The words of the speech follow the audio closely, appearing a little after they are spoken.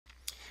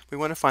we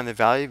want to find the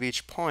value of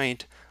each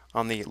point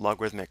on the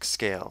logarithmic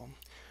scale.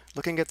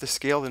 Looking at the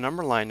scale of the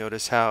number line,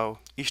 notice how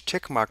each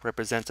tick mark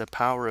represents a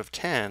power of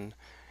 10,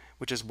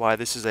 which is why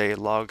this is a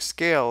log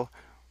scale,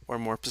 or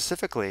more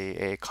specifically,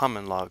 a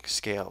common log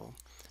scale.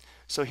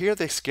 So here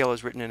the scale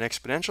is written in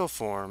exponential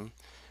form,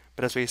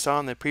 but as we saw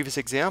in the previous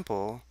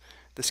example,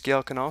 the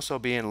scale can also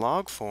be in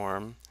log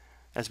form.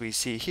 As we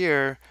see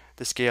here,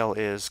 the scale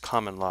is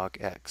common log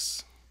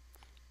x.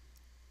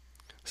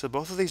 So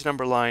both of these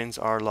number lines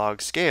are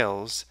log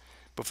scales,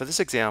 but for this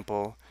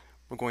example,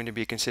 we're going to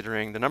be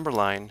considering the number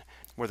line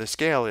where the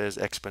scale is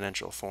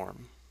exponential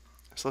form.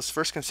 So let's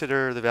first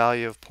consider the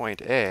value of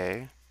point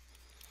A.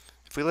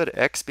 If we let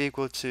x be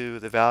equal to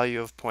the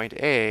value of point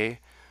A,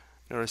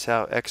 notice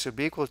how x would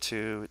be equal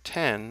to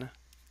 10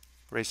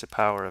 raised to the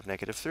power of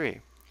negative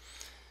 3.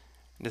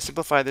 And to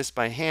simplify this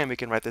by hand, we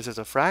can write this as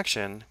a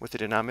fraction with a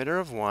denominator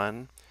of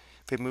 1.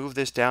 If we move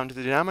this down to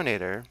the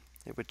denominator,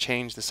 it would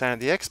change the sign of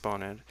the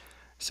exponent.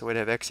 So we'd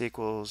have x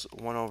equals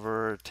 1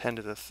 over 10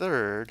 to the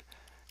third,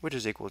 which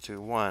is equal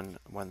to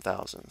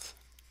 1/1000th.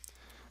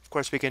 Of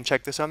course, we can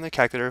check this on the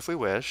calculator if we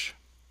wish.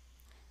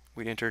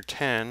 We'd enter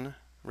 10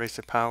 raised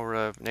to the power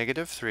of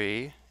negative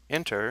 3,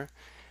 enter,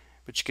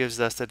 which gives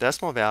us the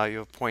decimal value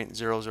of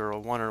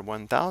 0.001 or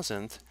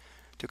 1,000th.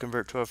 To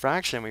convert to a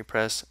fraction, we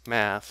press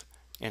Math,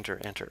 enter,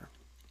 enter.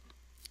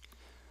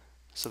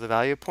 So the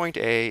value of point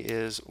A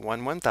is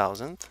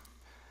 1/1000th.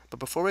 But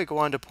before we go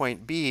on to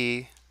point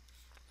B,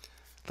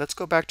 let's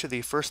go back to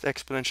the first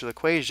exponential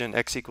equation,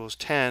 x equals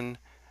 10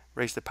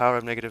 raised to the power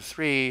of negative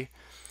 3,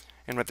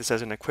 and write this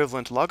as an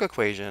equivalent log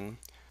equation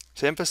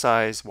to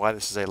emphasize why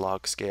this is a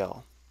log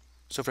scale.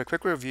 So for a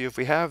quick review, if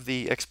we have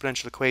the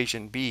exponential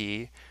equation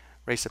b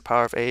raised to the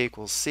power of a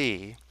equals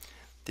c,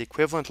 the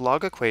equivalent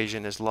log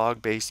equation is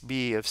log base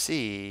b of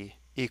c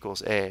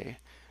equals a,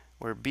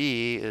 where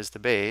b is the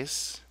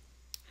base,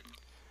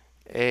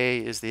 a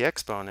is the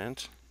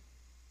exponent,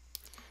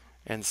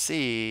 and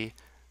c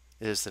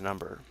is the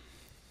number.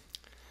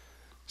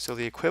 So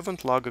the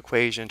equivalent log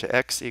equation to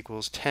x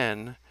equals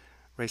 10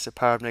 raised to the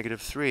power of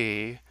negative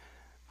 3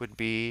 would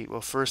be,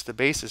 well, first the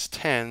base is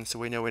 10, so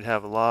we know we'd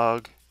have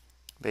log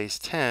base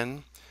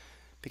 10.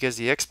 Because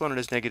the exponent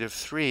is negative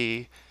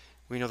 3,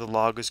 we know the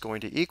log is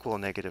going to equal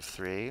negative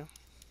 3.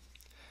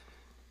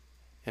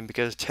 And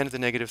because 10 to the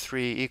negative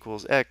 3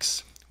 equals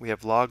x, we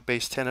have log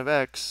base 10 of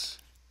x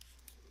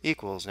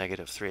equals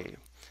negative 3.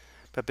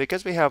 But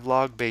because we have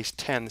log base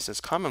 10, this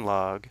is common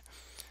log,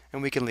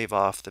 and we can leave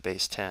off the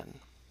base 10.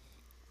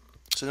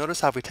 So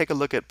notice how if we take a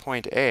look at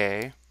point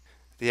A,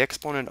 the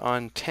exponent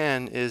on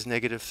 10 is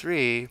negative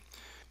 3,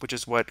 which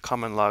is what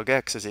common log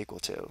x is equal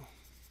to.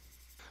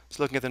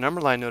 So looking at the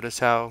number line, notice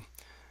how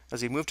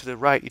as we move to the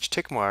right, each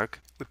tick mark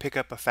would pick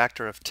up a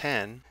factor of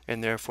 10,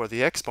 and therefore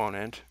the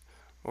exponent,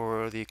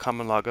 or the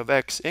common log of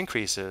x,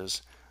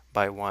 increases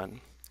by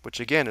 1,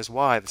 which again is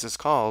why this is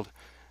called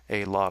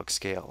a log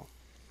scale.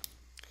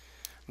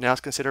 Now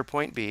let's consider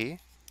point B.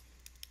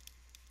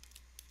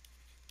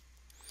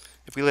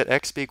 If we let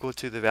x be equal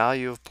to the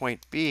value of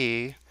point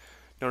B,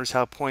 notice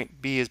how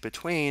point B is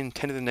between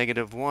 10 to the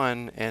negative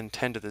 1 and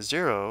 10 to the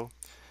 0,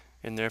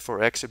 and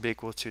therefore x would be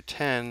equal to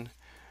 10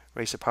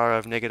 raised to the power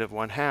of negative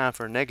 1/2,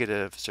 or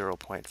negative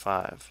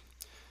 0.5,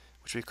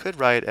 which we could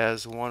write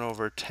as 1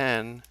 over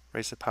 10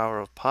 raised to the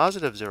power of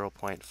positive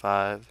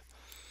 0.5.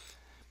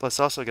 But let's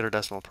also get our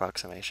decimal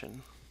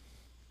approximation.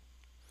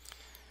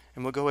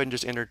 And we'll go ahead and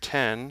just enter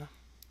 10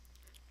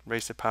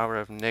 raised to the power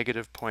of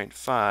negative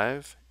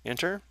 0.5,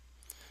 enter.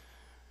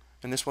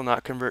 And this will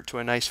not convert to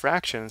a nice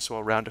fraction, so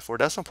we'll round to 4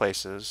 decimal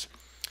places.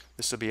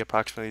 This will be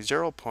approximately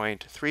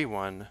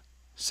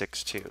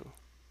 0.3162.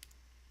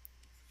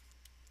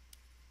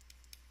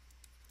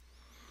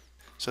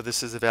 So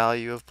this is the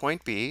value of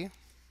point B.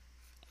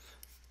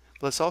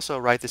 But let's also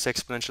write this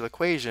exponential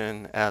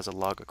equation as a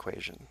log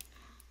equation.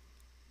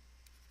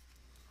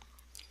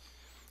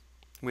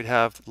 We'd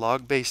have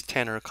log base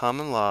 10, or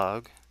common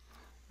log,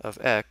 of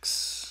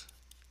x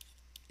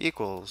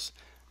equals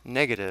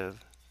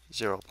negative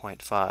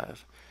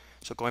 0.5.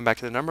 So going back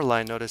to the number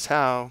line, notice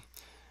how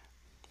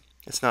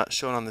it's not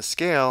shown on the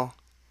scale,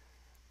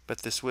 but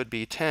this would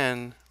be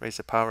 10 raised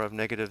to the power of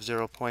negative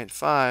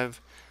 0.5,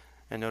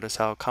 and notice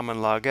how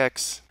common log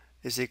x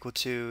is equal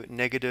to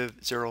negative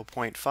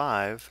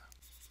 0.5,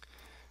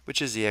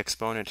 which is the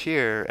exponent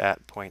here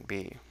at point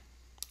B.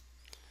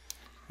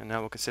 And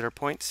now we'll consider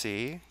point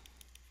C.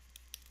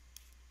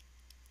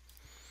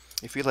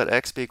 If we let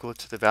x be equal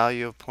to the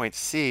value of point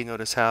C,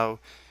 notice how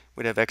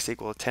we'd have x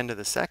equal 10 to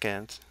the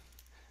second,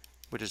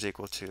 which is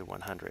equal to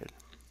 100.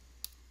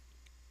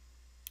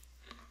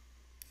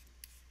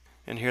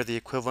 And here the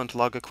equivalent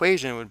log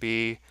equation would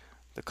be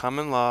the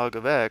common log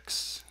of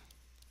x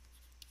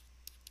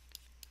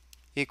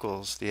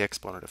equals the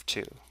exponent of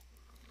 2.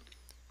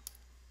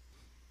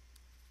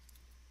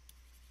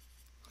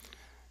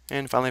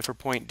 And finally for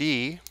point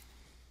D,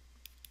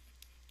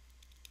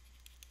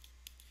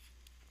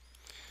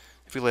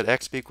 if we let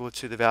x be equal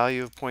to the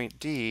value of point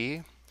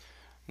D,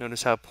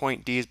 notice how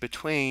point D is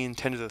between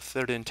 10 to the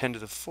third and 10 to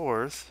the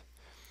fourth.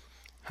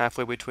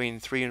 halfway between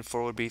 3 and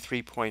 4 would be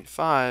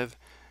 3.5,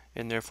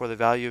 and therefore the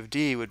value of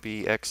d would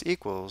be x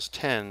equals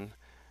 10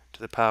 to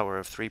the power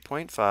of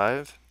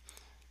 3.5.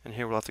 And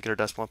here we'll have to get our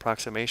decimal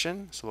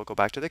approximation, so we'll go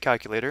back to the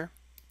calculator.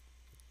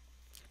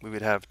 We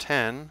would have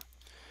 10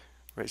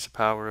 raised to the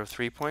power of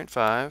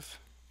 3.5,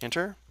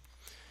 enter.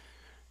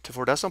 To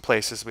 4 decimal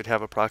places, we'd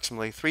have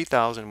approximately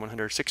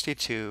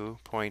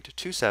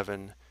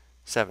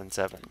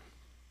 3,162.2777.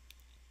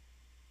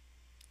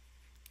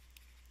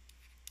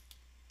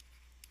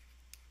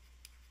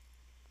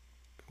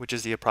 which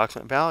is the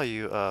approximate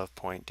value of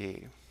point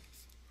D.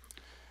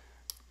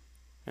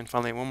 And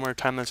finally, one more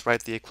time, let's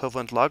write the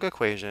equivalent log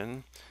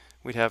equation.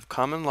 We'd have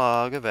common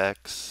log of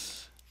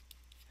x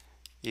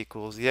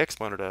equals the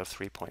exponent of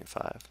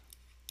 3.5,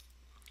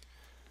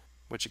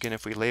 which again,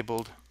 if we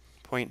labeled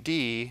point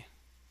D,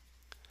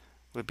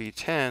 would be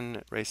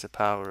 10 raised to the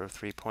power of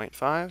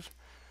 3.5.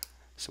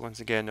 So once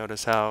again,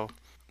 notice how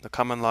the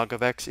common log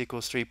of x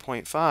equals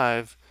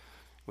 3.5,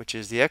 which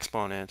is the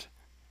exponent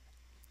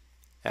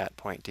at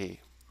point D.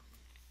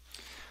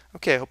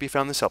 Okay, I hope you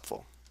found this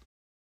helpful.